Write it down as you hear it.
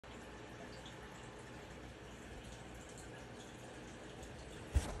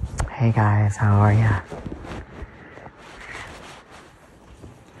Hey guys, how are ya?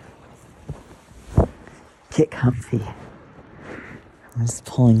 Get comfy. I'm just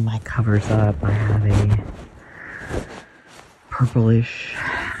pulling my covers up. I have a purplish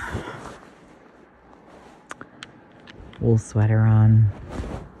wool sweater on.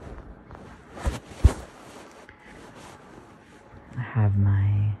 I have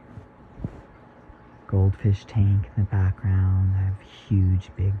my goldfish tank in the background. I have huge,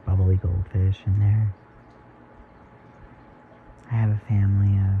 big, bubbly goldfish in there. I have a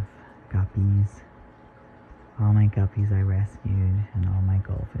family of guppies. All my guppies I rescued, and all my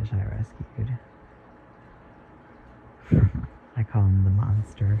goldfish I rescued. I call them the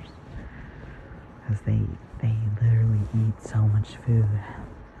monsters, because they literally eat so much food.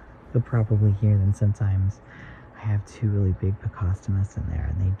 You'll probably hear them sometimes. I have two really big Picostomus in there,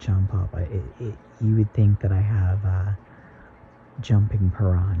 and they jump up. You would think that I have jumping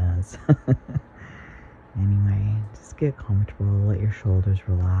piranhas. Anyway, just get comfortable, let your shoulders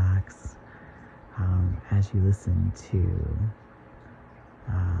relax as you listen to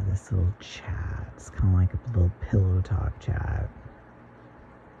this little chat. It's kind of like a little pillow talk chat.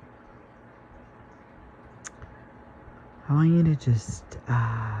 I want you to just,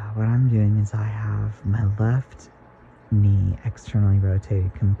 what I'm doing is I have my left knee externally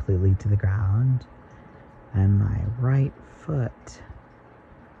rotated completely to the ground, and my right foot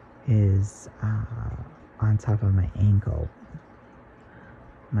is on top of my ankle.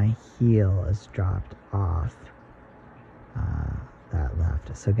 My heel is dropped off that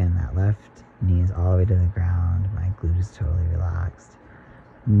left. So again, that left knee is all the way to the ground. My glute is totally relaxed.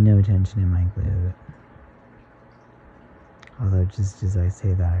 No tension in my glute. Although just as I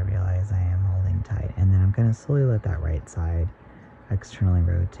say that, I realize I am holding tight. And then I'm going to slowly let that right side externally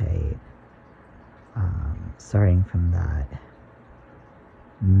rotate. Starting from that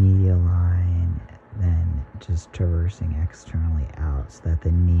medial line, then just traversing externally out so that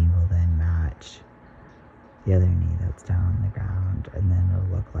the knee will then match the other knee that's down on the ground, and then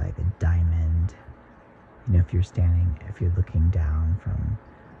it'll look like a diamond. You know, if you're looking down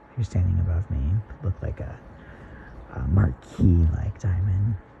if you're standing above me, it'll look like a marquee-like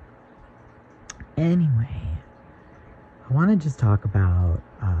diamond. Anyway, I want to just talk about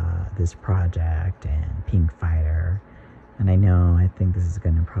this project and PinkFighter. And I think this is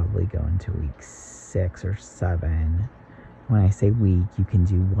going to probably go into week 6 or 7. When I say week, you can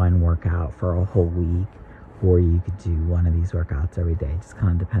do one workout for a whole week, or you could do one of these workouts every day. It just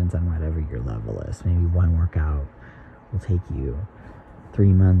kind of depends on whatever your level is. Maybe one workout will take you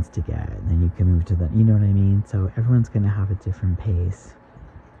 3 months to get, and then you can move to you know what I mean? So everyone's going to have a different pace.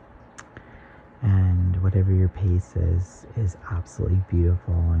 And whatever your pace is absolutely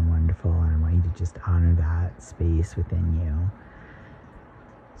beautiful and wonderful, and I want you to just honor that space within you.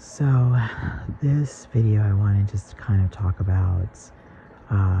 So this video, I want to just kind of talk about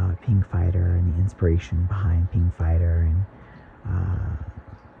PinkFighter and the inspiration behind PinkFighter, and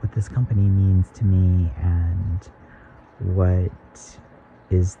what this company means to me, and what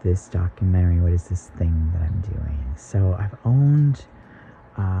is this documentary, what is this thing that I'm doing. So I've owned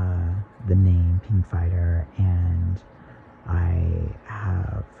the name PinkFighter, and I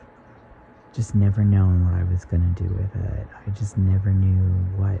have just never known what I was going to do with it. I just never knew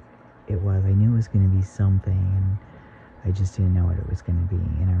what it was. I knew it was going to be something, and I just didn't know what it was going to be.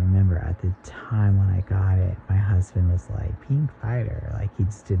 And I remember at the time when I got it, my husband was like, PinkFighter. Like, he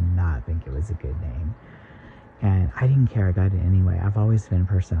just did not think it was a good name. And I didn't care. I got it anyway. I've always been a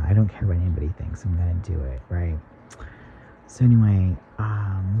person, I don't care what anybody thinks. I'm going to do it, right? So anyway,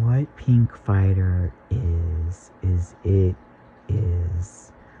 what PinkFighter is a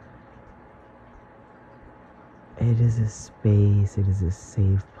space, it is a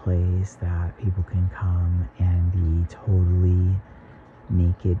safe place that people can come and be totally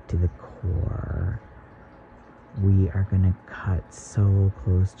naked to the core. We are going to cut so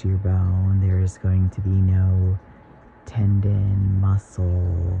close to your bone. There is going to be no tendon,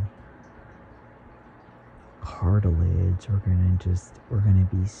 muscle, cartilage. We're gonna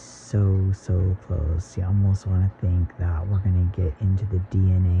be so close. You almost want to think that we're gonna get into the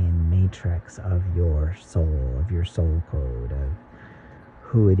DNA and matrix of your soul code, of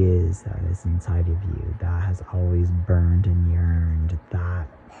who it is that is inside of you, that has always burned and yearned, that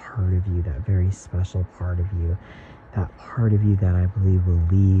part of you, that very special part of you, that part of you that I believe will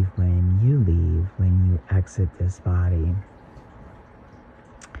leave, when you exit this body.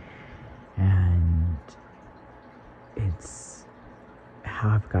 And it's how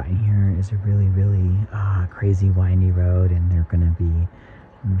I've gotten here is a really crazy windy road, and there are going to be,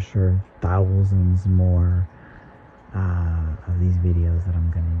 I'm sure, thousands more of these videos that I'm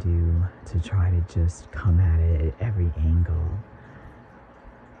gonna do to try to just come at it at every angle.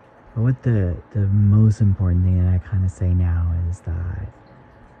 But what the most important thing that I kind of say now is that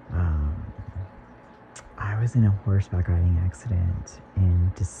I was in a horseback riding accident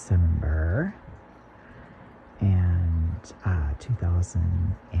in December and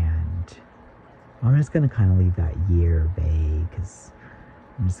 2000 and I'm just gonna kind of leave that year vague because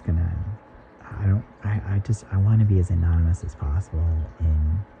I'm just gonna I want to be as anonymous as possible.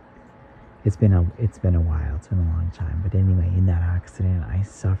 And it's been a while, it's been a long time, but anyway, in that accident I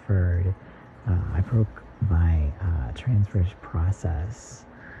suffered I broke my transverse process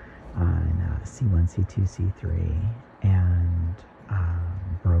on C1, C2, C3 and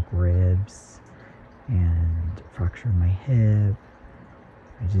broke ribs and fractured my hip.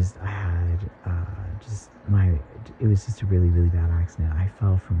 I had it was just a really, really bad accident. I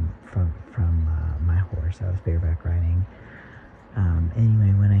fell from my horse. I was bareback riding.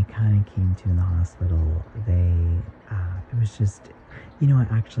 Anyway, when I kind of came to in the hospital, it was just, you know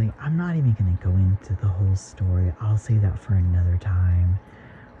what, actually, I'm not even going to go into the whole story. I'll save that for another time.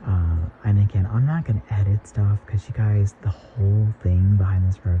 And again, I'm not going to edit stuff because you guys, the whole thing behind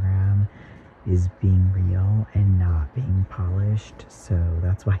this program is being real and not being polished. So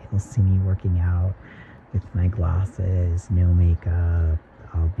that's why you'll see me working out with my glasses, no makeup.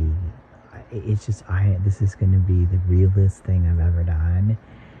 This is going to be the realest thing I've ever done.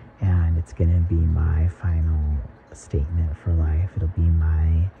 And it's going to be my final statement for life. It'll be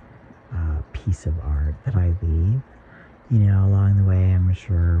my piece of art that I leave. You know, along the way, I'm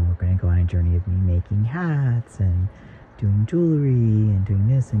sure we're going to go on a journey of me making hats and doing jewelry and doing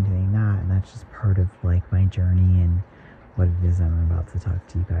this and doing that. And that's just part of like my journey and what it is I'm about to talk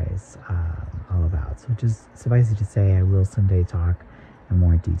to you guys all about. So just suffice it to say, I will someday talk in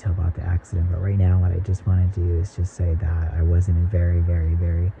more detail about the accident. But right now, what I just want to do is just say that I was in a very, very,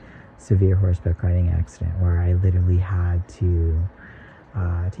 very severe horseback riding accident where I literally had to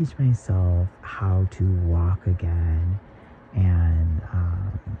teach myself how to walk again and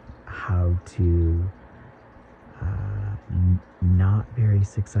how to not very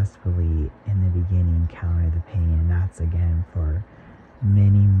successfully in the beginning counter the pain. And that's again for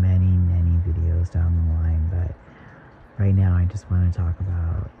many, many, many videos down the line. But right now I just want to talk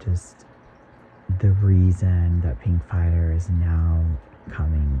about just the reason that PinkFighter is now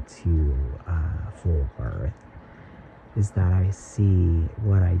coming to full birth is that I see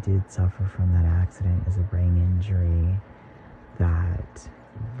what I did suffer from that accident as a brain injury that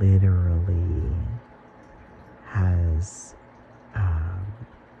literally has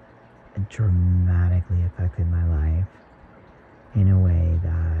dramatically affected my life in a way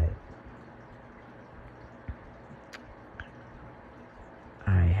that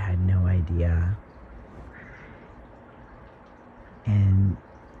I had no idea. And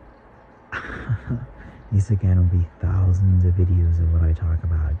these again will be thousands of videos of what I talk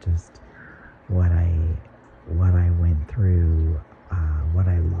about, just what I went through, what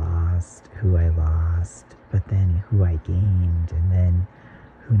I lost, who I lost, but then who I gained, and then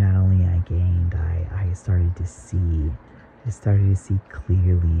who not only I gained, I started to see. I started to see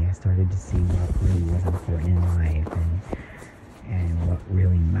clearly. I started to see what really was important in life and what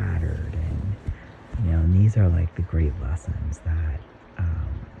really mattered. And you know, and these are like the great lessons that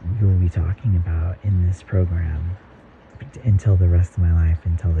we will be talking about in this program until the rest of my life,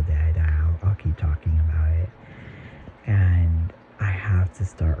 until the day I die. I'll keep talking about it. And I have to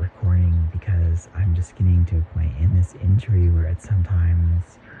start recording because I'm just getting to a point in this injury where it's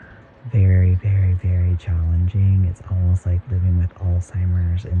sometimes very, very, very challenging. It's almost like living with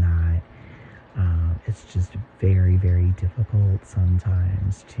Alzheimer's in that it's just very, very difficult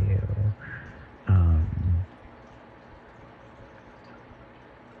sometimes to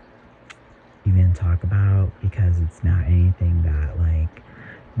even talk about, because it's not anything that like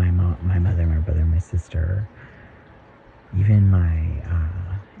my mom, my mother, my brother, my sister, even my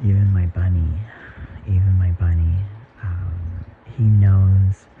bunny, he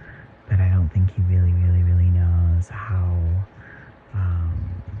knows, but I don't think he really knows how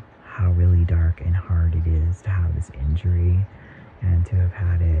really dark and hard it is to have this injury and to have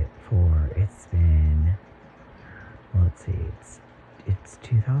had it for, it's been, well, let's see, it's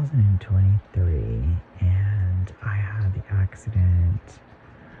 2023 and I had the accident,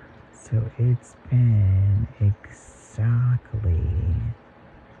 so it's been exactly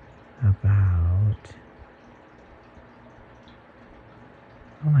about,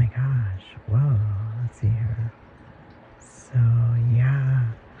 oh my gosh, whoa, let's see here. So yeah,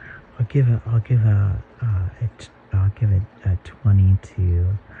 I'll give it a 20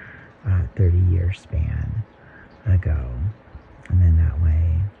 to 30 year span ago. And then that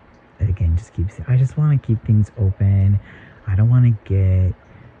way, it again just keeps, I just want to keep things open. I don't want to get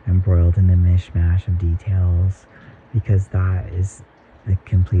embroiled in the mishmash of details, because that is the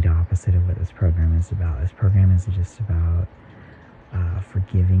complete opposite of what this program is about. This program is just about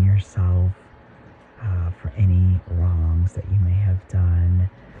forgiving yourself for any wrongs that you may have done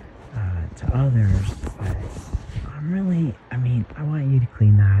to others. But I want you to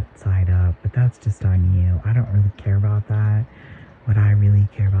clean that side up, but that's just on you. I don't really care about that. What I really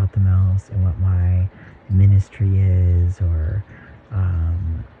care about the most, and what my ministry is, or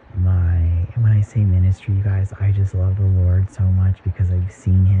when I say ministry, you guys, I just love the Lord so much because I've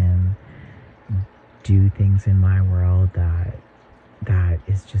seen him do things in my world that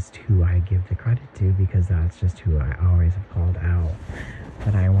is just who I give the credit to, because that's just who I always have called out.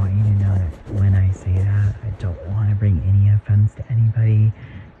 But I want you to know that when I say that, I don't want to bring any offense to anybody.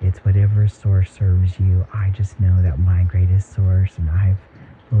 It's whatever source serves you. I just know that my greatest source, and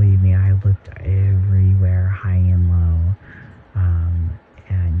believe me, I looked everywhere, high and low,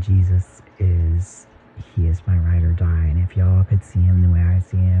 and Jesus he is my ride or die. And if y'all could see him the way I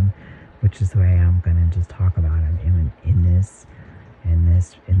see him, which is the way I'm gonna just talk about him in this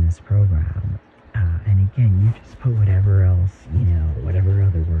program. And again, you just put whatever else, whatever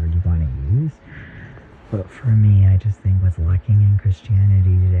other word you want to use. But for me, I just think what's lacking in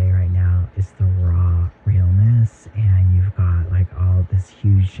Christianity today right now is the raw realness. And you've got like all this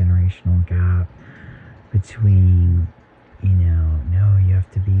huge generational gap between, no, you have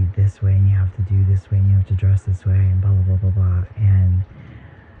to be this way, and you have to do this way, and you have to dress this way, and blah, blah, blah, blah, blah. And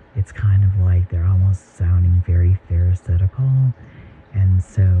it's kind of like they're almost sounding very pharisaical. And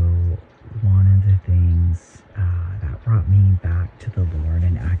so one of the things that brought me back to the Lord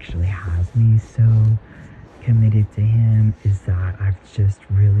and actually has me so committed to him is that I've just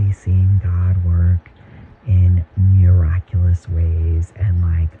really seen God work in miraculous ways, and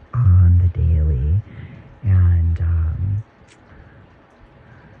like on the daily. And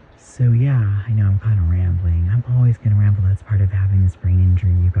so yeah, I know I'm kind of rambling. I'm always going to ramble. That's part of having this brain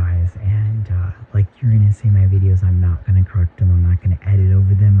injury, you guys. And like you're going to see my videos, I'm not going to correct them. I'm not going to edit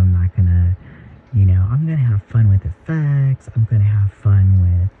over them. I'm not going to, I'm going to have fun with effects. I'm going to have fun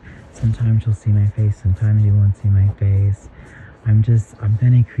with, sometimes you'll see my face, sometimes you won't see my face. I'm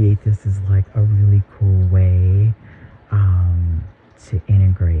going to create this as like a really cool way to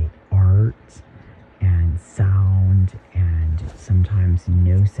integrate art and sound, and sometimes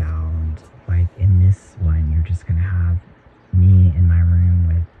no sound. Like in this one, you're just gonna have me in my room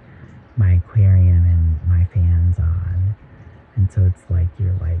with my aquarium and my fans on, and so it's like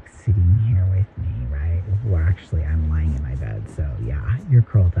you're like sitting here with me, right? Well, actually, I'm lying in my bed, so yeah, you're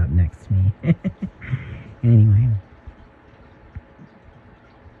curled up next to me. Anyway,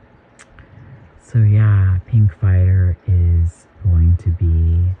 so yeah, PinkFighter is going to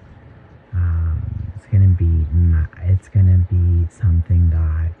be it's gonna be something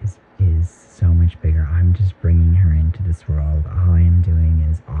that is so much bigger. I'm just bringing her into this world. All I am doing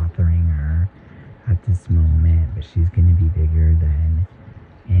is authoring her at this moment, but she's gonna be bigger than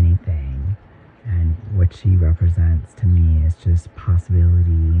anything. And what she represents to me is just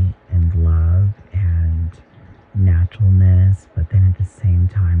possibility and love and naturalness, but then at the same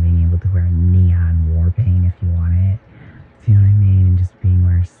time being able to wear neon war paint if you want it. Do you know what I mean? And just being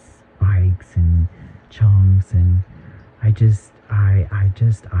wearing spikes and chunks, and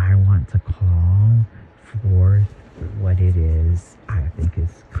I want to call forth what it is I think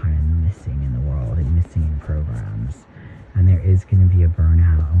is kind of missing in the world and missing in programs. And there is going to be a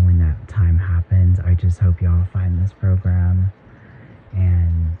burnout, and when that time happens, I just hope y'all find this program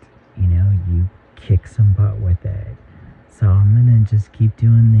and you kick some butt with it. So I'm gonna just keep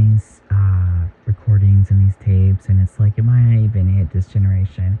doing these recordings and these tapes, and it's like it might not even hit this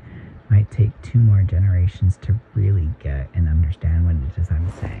generation. It might take 2 more generations to really get and understand what it is I'm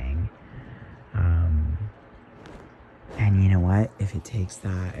saying. And you know what? If it takes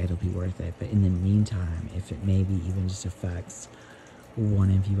that, it'll be worth it. But in the meantime, if it maybe even just affects one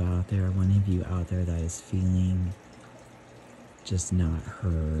of you out there that is feeling just not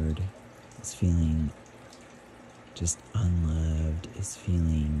heard, is feeling just unloved, is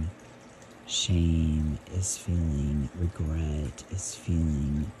feeling shame, is feeling regret, is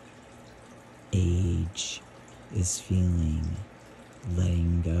feeling age, is feeling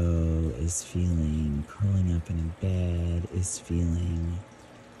letting go, is feeling curling up in a bed, is feeling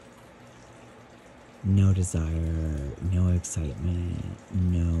no desire, no excitement,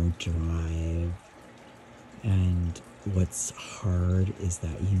 no drive. And what's hard is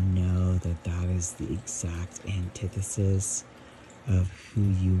that that is the exact antithesis of who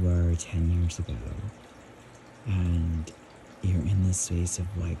you were 10 years ago. and you're in this space of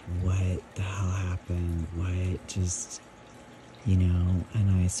like, what the hell happened? What just,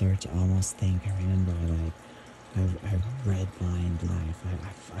 and I start to almost think, I remember like, I've redlined life.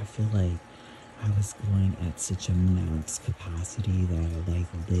 I feel like I was going at such a max capacity that I like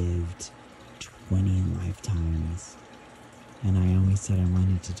lived 20 lifetimes. And I always said I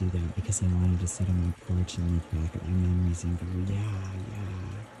wanted to do that because I wanted to sit on my porch and look back at my memories and go, yeah,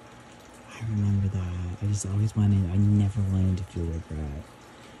 I remember that. I just always I never wanted to feel regret.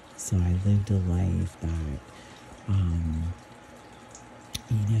 So I lived a life that,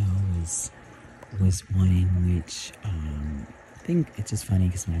 was one in which, I think it's just funny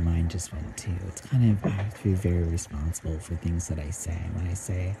because my mind just went to, it's kind of, I have to be very responsible for things that I say. When I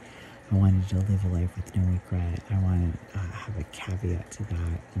say I wanted to live a life with no regret, I want to have a caveat to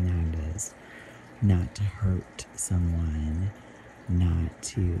that, and that is not to hurt someone, not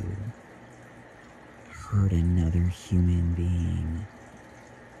to hurt another human being.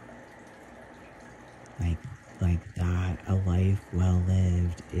 Like that, a life well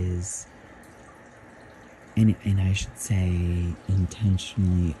lived is, and I should say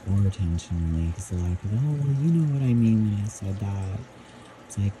intentionally or intentionally, because a lot of people, oh, well, you know what I mean when I said that.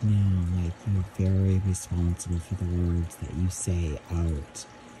 It's like, no, like, you're very responsible for the words that you say out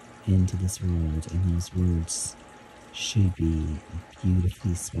into this world, and those words should be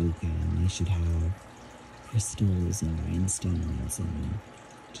beautifully spoken. They should have crystals and rhinestones and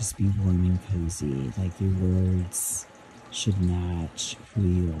just be warm and cozy. Like, your words should match who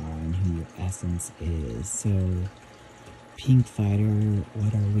you are and who your essence is. So, PinkFighter,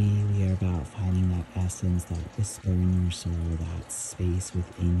 what are we? We are about finding that essence, that whisper in your soul, that space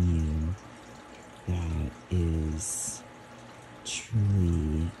within you that is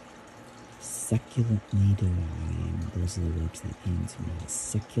truly succulently divine. Those are the words that came to me.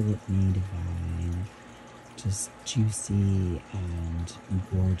 Succulently divine. Just juicy and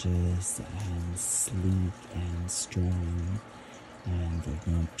gorgeous and sleek and strong and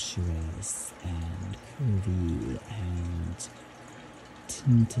voluptuous and curvy and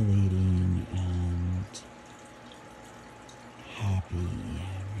tintillating and happy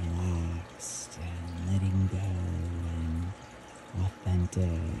and relaxed and letting go and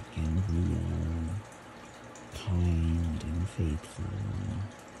authentic and real, kind and faithful.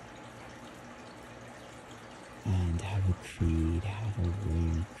 And have a creed, have a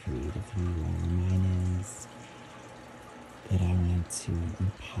rare creed of who you are. Mine is that I want to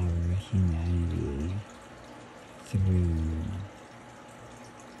empower humanity through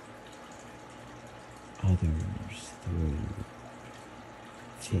others, through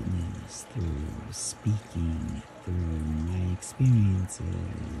fitness, through speaking, through my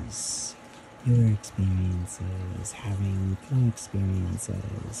experiences, your experiences, having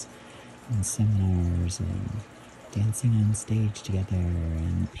co-experiences, and seminars, and dancing on stage together,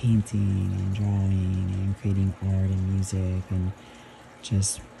 and painting, and drawing, and creating art and music, and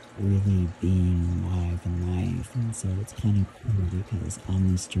just really being alive in life. And so it's kind of cool because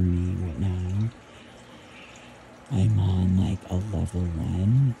on this journey right now, I'm on like a level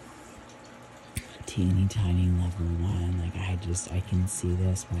 1, teeny tiny level 1. Like I can see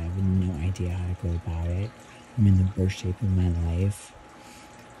this, but I have no idea how to go about it. I'm in the worst shape of my life.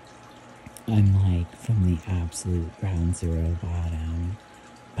 I'm like from the absolute ground zero bottom,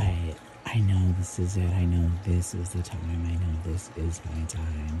 but I know this is it. I know this is the time. I know this is my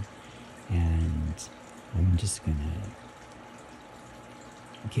time, and I'm just gonna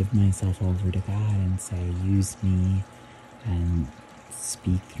give myself over to God and say, use me and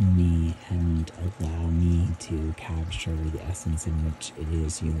speak through me and allow me to capture the essence in which it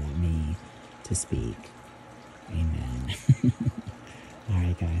is you want me to speak. Amen.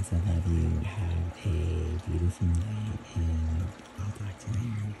 Alright guys, I love you. Have a beautiful night.